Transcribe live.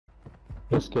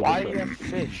Why do you have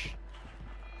fish?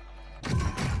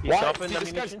 Why? Dude,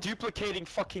 this guy's duplicating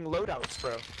fucking loadouts,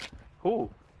 bro. Who?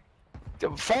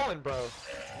 Fallen, bro. Oh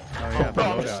yeah, Bro,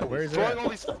 I'm loadout. Where is throwing that? all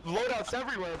these loadouts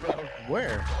everywhere, bro.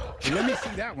 Where? Let me see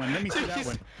that one. Let me see Dude, that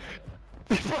one.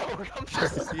 Bro, I'm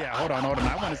just... Yeah, hold on.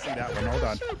 I want to see that one. Hold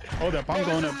on. Hold up. I'm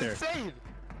going up there. Insane.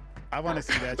 I want to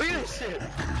see that Look shit. at this shit.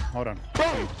 Hold on.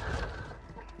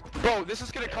 Bro, this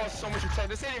is gonna cost so much time.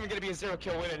 This ain't even gonna be a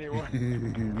 0-kill win anymore. Let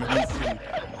me see.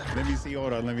 Let me see.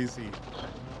 Hold on. Let me see.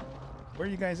 Where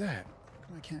are you guys at?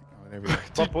 Come on, I can't. Oh, there we go.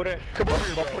 But put it. Come over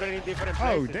here, But bro. put it in different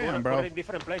places. Oh damn, bro. Put it in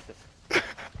different places.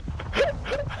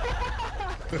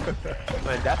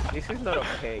 Man, this is not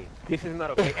okay. This is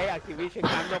not okay. Hey, Activision,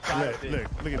 I'm not part of this.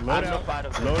 Look at I'm not part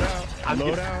of this.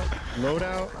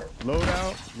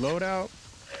 loadout.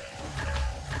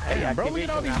 Hey, Damn, bro, look at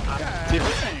all these guys.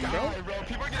 Dang, bro.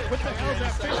 People are getting What the hell is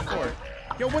that fish for?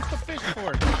 Yo, what's the fish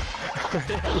for?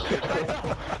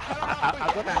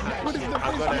 I'm gonna hide. What is the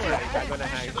I'm fish gonna for? hide. I'm gonna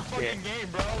hide. the fucking Yeah. game,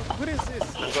 bro. What is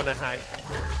this? I'm gonna hide.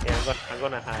 Yeah, I'm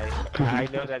gonna hide. I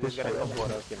know that it's gonna come for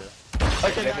us, you know.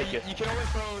 Okay, now you can only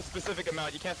throw a specific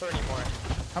amount. You can't throw any more.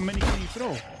 How many can you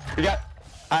throw? You got...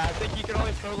 I think you can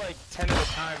only throw like 10 at a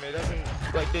time. It doesn't...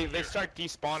 Like, they start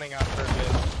despawning after a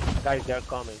bit. Guys, they're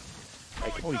coming. I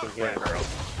can Holy hear it, bro.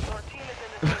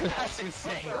 That's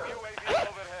insane.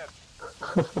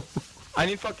 I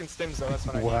need fucking stims though, that's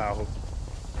what I need. Wow.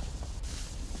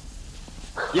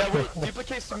 Yeah, wait,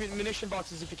 duplicate some munition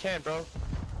boxes if you can, bro.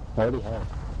 I already have.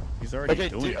 He's already Okay,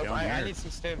 doing dude, it down I here. need some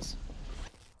stims.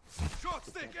 Shot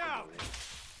stick out!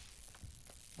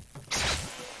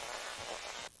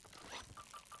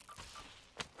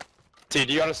 Dude,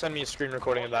 you gotta send me a screen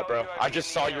recording of that, bro. I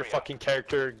just saw your fucking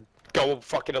character go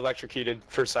fucking electrocuted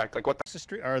for a sec. Like, what the... Across the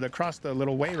street, or across the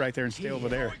little way right there and stay over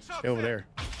there. Stay over there.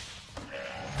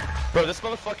 Bro, this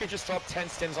motherfucker just dropped 10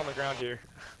 stims on the ground here.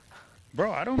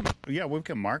 Bro, I don't... Yeah, we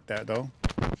can mark that, though.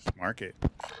 Just mark it.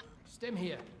 Stim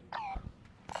here.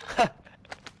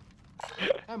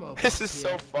 Ammo. This is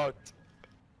so fucked.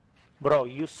 Bro,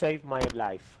 you saved my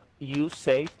life. You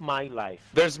saved my life.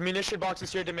 There's munition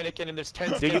boxes here, Dominican, and there's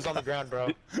 10 stims on the ground, bro.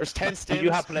 There's 10 stims. Do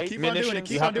you have plates? Keep on doing it.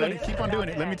 Keep on doing it. Keep on doing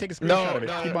it. Let me take a screenshot of it.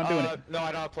 Keep on doing it. No,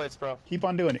 I don't have plates, bro. Keep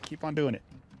on doing it. Keep on doing it.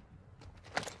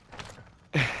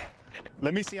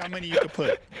 Let me see how many you can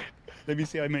put. Let me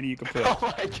see how many you can put. Oh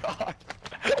my god.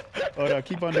 Oh no,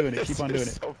 keep on doing it. Keep on doing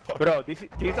it. So Bro, this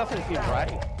doesn't seem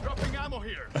right. Dropping ammo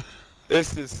here!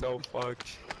 This is so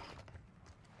fucked.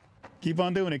 Keep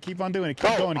on doing it. Keep on doing it.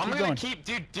 Keep going. I'm Keep gonna going. keep,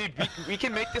 dude, we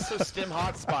can make this a stim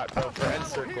hotspot, bro, for end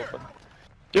circle.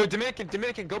 Yo,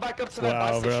 Dominican, go back up to that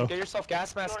buy Wow, station. bro. Get yourself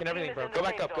gas mask and everything, bro. Go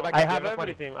back up. Go back up. I You have enough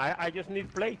money. everything. I just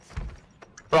need plates.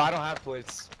 Bro, I don't have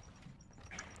plates.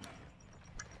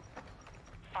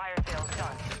 Fire sales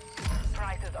done.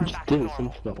 Prices are back to Dude, normal.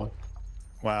 someone's got one.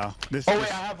 Wow. This. Oh this-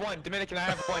 wait, I have one. Dominican, I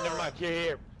have one. Never mind.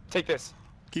 Here. Take this.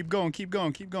 Keep going. Keep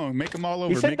going. Keep going. Make them all You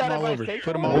over. said Make that them all at my over. station?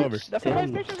 Put them all over. That's a buy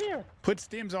station here. Put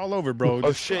stims all over, bro.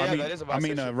 Oh, shit, yeah, that is a buy I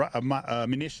mean, station.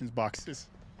 munitions boxes.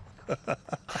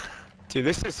 Dude,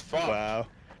 this is fun. Wow.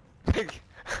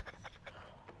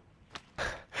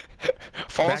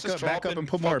 Falls Back up and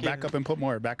put more. Back up and put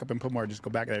more. Back up and put more. Just go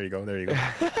back. There you go. There you go.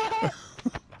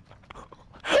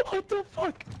 What the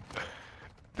fuck?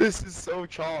 This is so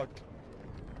chalked.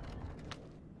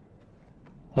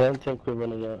 I don't think we're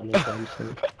running out anytime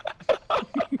soon.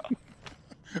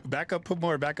 Back up. Put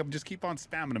more. Back up. Just keep on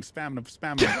spamming them. Spamming them.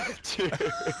 Spamming them.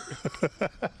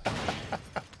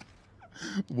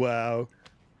 Dude. Wow.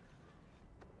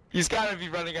 He's gotta be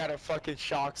running out of fucking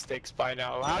shock sticks by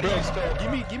now. How do you still...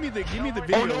 Give me the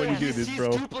video Oh no, when you do he's this,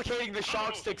 bro. duplicating the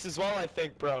shock sticks as well, I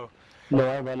think, bro. No,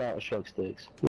 I ran out of shock sticks.